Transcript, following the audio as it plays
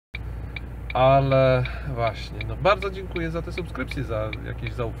Ale właśnie, no bardzo dziękuję za te subskrypcje, za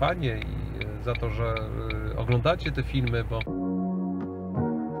jakieś zaufanie i za to, że oglądacie te filmy, bo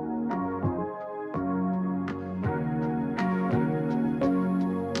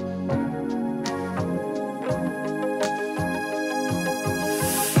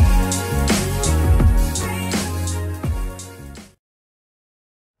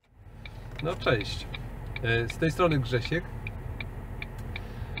no cześć, z tej strony Grzesiek.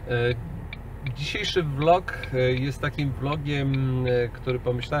 Dzisiejszy vlog jest takim vlogiem, który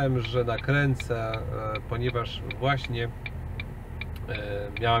pomyślałem, że nakręcę, ponieważ właśnie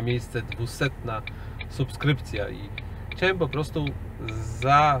miała miejsce 200. subskrypcja i chciałem po prostu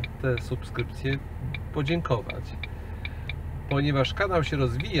za te subskrypcje podziękować. Ponieważ kanał się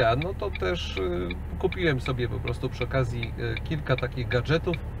rozwija, no to też kupiłem sobie po prostu przy okazji kilka takich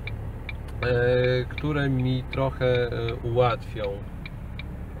gadżetów, które mi trochę ułatwią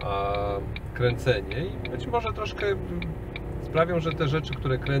kręcenie i być może troszkę sprawią, że te rzeczy,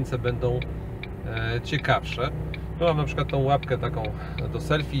 które kręcę, będą ciekawsze. Tu mam na przykład tą łapkę taką do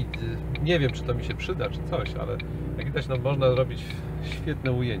selfie. Nie wiem, czy to mi się przyda, czy coś, ale jak widać, no, można robić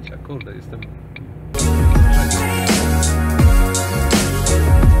świetne ujęcia. Kurde, jestem...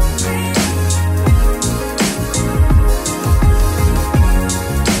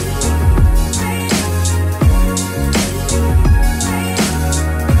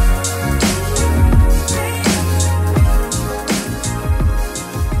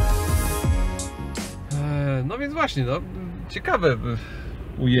 No więc właśnie, no, ciekawe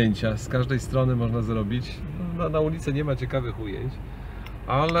ujęcia z każdej strony można zrobić. Na ulicy nie ma ciekawych ujęć,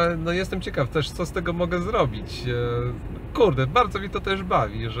 ale no jestem ciekaw też, co z tego mogę zrobić. Kurde, bardzo mi to też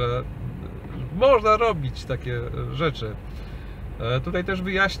bawi, że można robić takie rzeczy. Tutaj też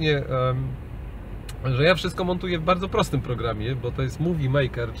wyjaśnię, że ja wszystko montuję w bardzo prostym programie, bo to jest Movie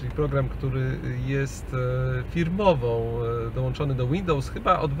Maker, czyli program, który jest firmową, dołączony do Windows,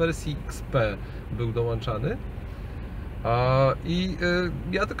 chyba od wersji XP był dołączany. I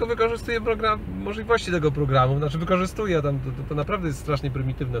ja tylko wykorzystuję możliwości tego programu, znaczy wykorzystuję, to naprawdę jest strasznie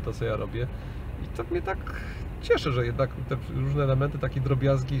prymitywne to, co ja robię. I to mnie tak cieszy, że jednak te różne elementy, takie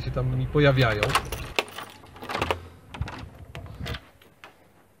drobiazgi się tam mi pojawiają.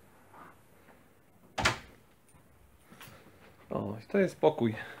 O, to jest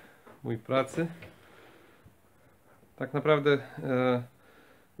pokój mój pracy. Tak naprawdę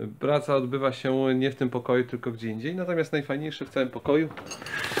praca odbywa się nie w tym pokoju, tylko gdzie indziej. Natomiast najfajniejszy w całym pokoju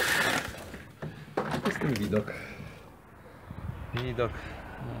jest ten widok.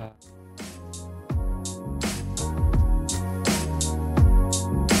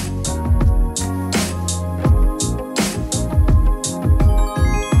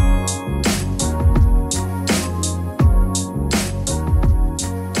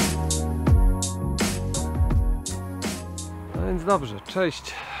 Więc dobrze,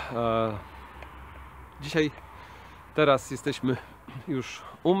 cześć. Teraz jesteśmy już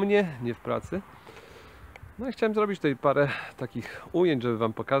u mnie, nie w pracy. No i chciałem zrobić tutaj parę takich ujęć, żeby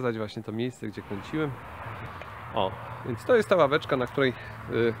Wam pokazać właśnie to miejsce, gdzie kręciłem. O, więc to jest ta ławeczka, na której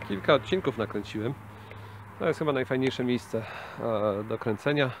kilka odcinków nakręciłem. To jest chyba najfajniejsze miejsce do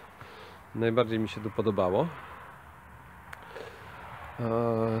kręcenia. Najbardziej mi się tu podobało.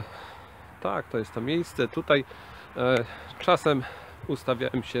 Tak, to jest to miejsce. Tutaj czasem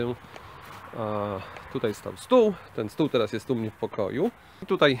ustawiałem się, tutaj stał stół, ten stół teraz jest u mnie w pokoju i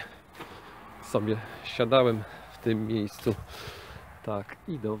tutaj sobie siadałem w tym miejscu, tak,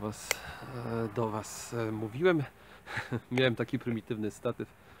 i do was mówiłem. Miałem taki prymitywny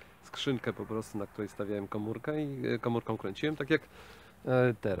statyw, skrzynkę po prostu, na której stawiałem komórkę i komórką kręciłem, tak jak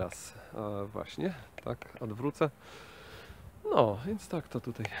teraz właśnie, tak, odwrócę. No, więc tak to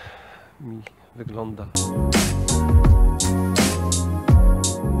tutaj mi wygląda.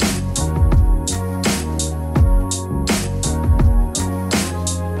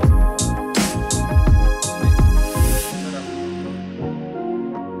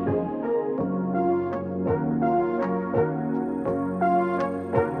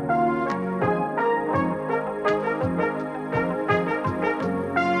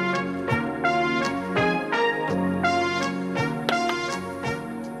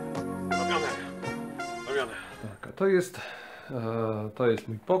 To jest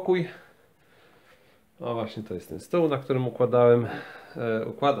mój pokój. O, właśnie to jest ten stół, na którym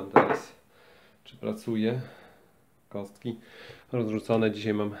układam teraz, czy pracuję. Kostki rozrzucone.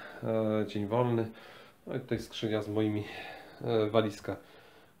 Dzisiaj mam dzień wolny. No i tutaj skrzynia z moimi walizka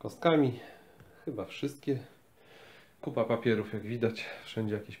kostkami. Chyba wszystkie. Kupa papierów, jak widać.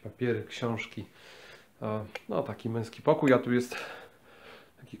 Wszędzie jakieś papiery, książki. No, taki męski pokój. A tu jest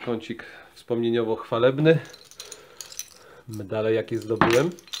Taki kącik wspomnieniowo chwalebny. Medale jakie zdobyłem.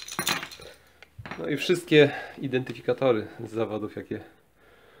 No i wszystkie identyfikatory z zawodów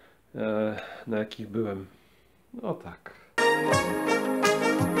na jakich byłem. No tak.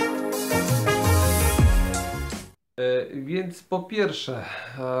 Więc po pierwsze,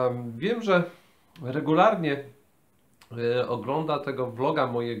 wiem, że regularnie ogląda tego vloga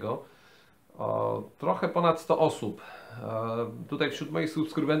mojego trochę ponad 100 osób. Tutaj wśród moich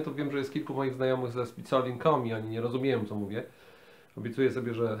subskrybentów wiem, że jest kilku moich znajomych ze speedsolving.com i oni nie rozumieją, co mówię. Obiecuję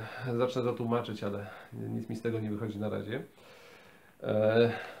sobie, że zacznę to tłumaczyć, ale nic mi z tego nie wychodzi na razie.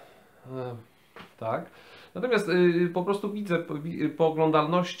 Tak. Natomiast po prostu widzę po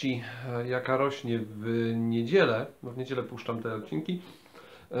oglądalności, jaka rośnie w niedzielę, bo w niedzielę puszczam te odcinki,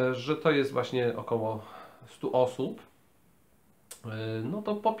 że to jest właśnie około 100 osób. No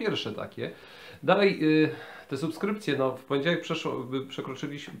to po pierwsze takie. Dalej te subskrypcje, no w poniedziałek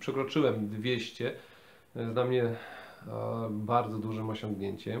przekroczyłem 200. To jest dla mnie bardzo dużym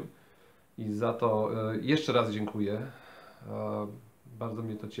osiągnięciem i za to jeszcze raz dziękuję. Bardzo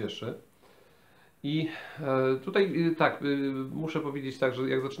mnie to cieszy. I tutaj tak, muszę powiedzieć tak, że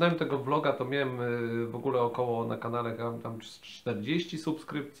jak zaczynałem tego vloga, to miałem w ogóle około na kanale tam 40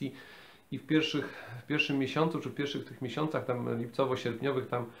 subskrypcji i w pierwszym miesiącu, czy w pierwszych tych miesiącach tam lipcowo-sierpniowych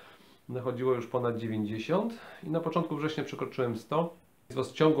tam nachodziło już ponad 90 i na początku września przekroczyłem 100.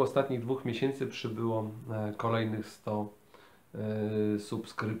 W ciągu ostatnich 2 miesięcy przybyło kolejnych 100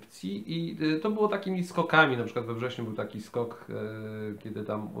 subskrypcji i to było takimi skokami. Na przykład we wrześniu był taki skok, kiedy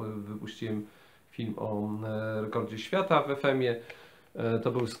tam wypuściłem film o rekordzie świata w FM-ie.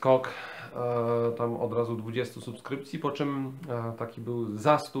 To był skok tam od razu 20 subskrypcji, po czym taki był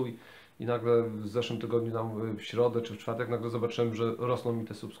zastój i nagle w zeszłym tygodniu, tam w środę czy w czwartek, nagle zobaczyłem, że rosną mi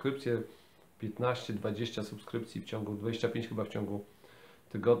te subskrypcje. 15-20 subskrypcji w ciągu, 25 chyba w ciągu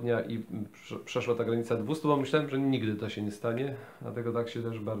tygodnia i przeszła ta granica 200, bo myślałem, że nigdy to się nie stanie, dlatego tak się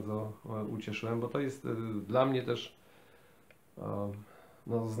też bardzo ucieszyłem, bo to jest dla mnie też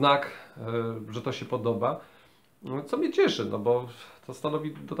no, znak, że to się podoba, co mnie cieszy, no bo to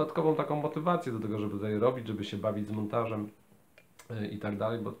stanowi dodatkową taką motywację do tego, żeby tutaj robić, żeby się bawić z montażem i tak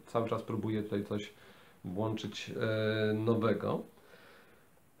dalej, bo cały czas próbuję tutaj coś włączyć nowego.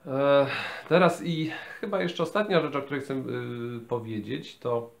 Teraz i chyba jeszcze ostatnia rzecz, o której chcę powiedzieć,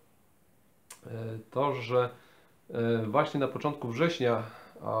 to, że właśnie na początku września,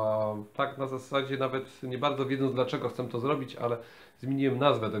 tak na zasadzie nawet nie bardzo wiedząc dlaczego chcę to zrobić, ale zmieniłem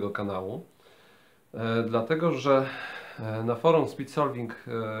nazwę tego kanału, dlatego że na forum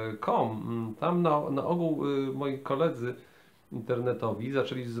speedsolving.com tam na ogół moi koledzy internetowi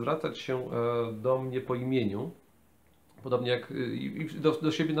zaczęli zwracać się do mnie po imieniu. Podobnie jak i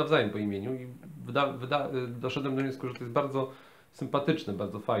do siebie nawzajem po imieniu i doszedłem do wniosku, że to jest bardzo sympatyczne,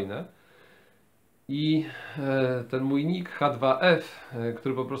 bardzo fajne. I ten mój nick H2F,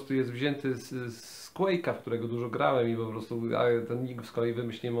 który po prostu jest wzięty z Quake'a, w którego dużo grałem i po prostu ten nick z kolei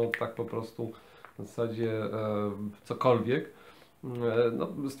wymyśliłem tak po prostu w zasadzie cokolwiek.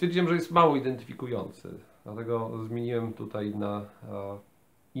 No, stwierdziłem, że jest mało identyfikujący, dlatego zmieniłem tutaj na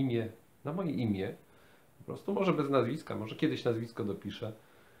imię, na moje imię. Po prostu może bez nazwiska, może kiedyś nazwisko dopiszę.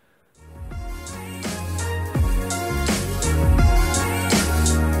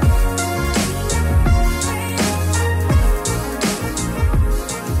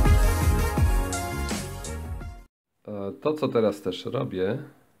 To, co teraz też robię,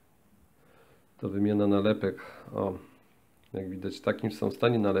 to wymiana nalepek. O, jak widać, w takim są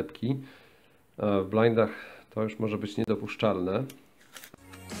stanie nalepki. W blindach to już może być niedopuszczalne.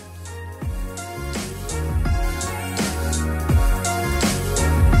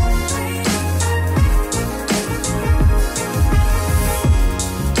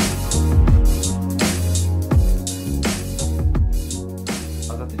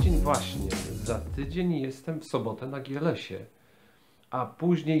 Za tydzień jestem w sobotę na GLS-ie, a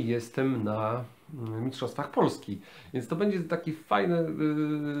później jestem na Mistrzostwach Polski, więc to będzie taki fajny,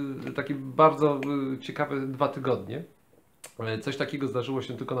 taki bardzo ciekawe 2 tygodnie. Coś takiego zdarzyło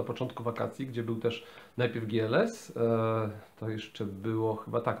się tylko na początku wakacji, gdzie był też najpierw GLS, to jeszcze było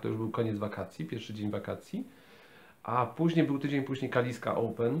chyba tak, to już był koniec wakacji, pierwszy dzień wakacji, a później był tydzień później Kaliska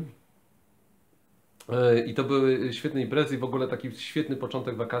Open. I to były świetne imprezy i w ogóle taki świetny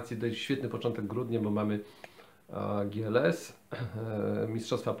początek wakacji, to jest świetny początek grudnia, bo mamy GLS,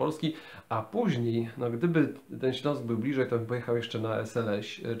 Mistrzostwa Polski, a później, no gdyby ten Śląsk był bliżej, to bym pojechał jeszcze na SLS,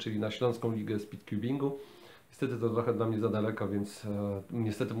 czyli na Śląską Ligę Speedcubingu. Niestety to trochę dla mnie za daleko, więc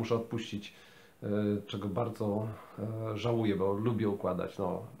niestety muszę odpuścić, czego bardzo żałuję, bo lubię układać.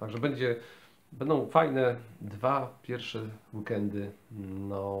 No, także będzie Będą fajne 2 pierwsze weekendy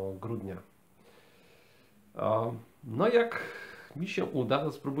grudnia. No jak mi się uda,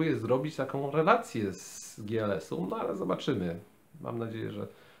 to spróbuję zrobić taką relację z GLS-u, no ale zobaczymy. Mam nadzieję, że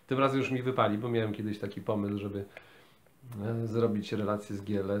tym razem już mi wypali, bo miałem kiedyś taki pomysł, żeby zrobić relację z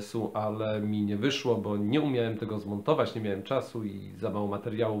GLS-u, ale mi nie wyszło, bo nie umiałem tego zmontować, nie miałem czasu i za mało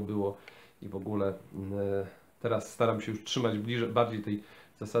materiału było i w ogóle teraz staram się już trzymać bardziej tej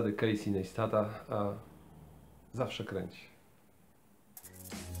zasady Casey Neistata, a zawsze kręci.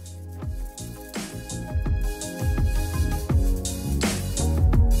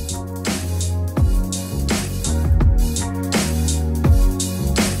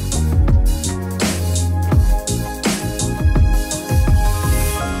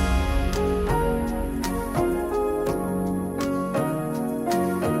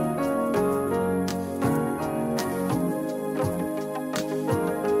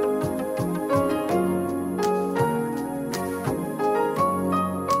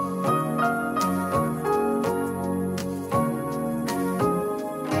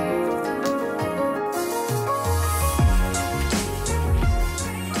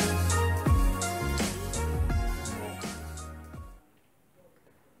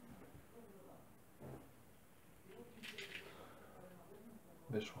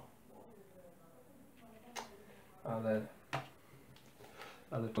 Wyszło. Ale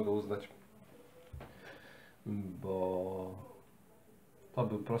mogę uznać, bo to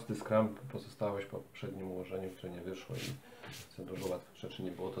był prosty scrum, pozostałość po poprzednim ułożeniu, które nie wyszło i za dużo łatwych rzeczy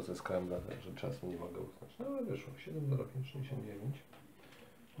nie było to ze scrambla, także czasu nie mogę uznać. No ale wyszło. 7.05.69.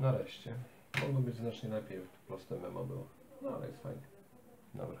 Nareszcie. Mogło być znacznie lepiej, proste memo było. No ale jest fajnie.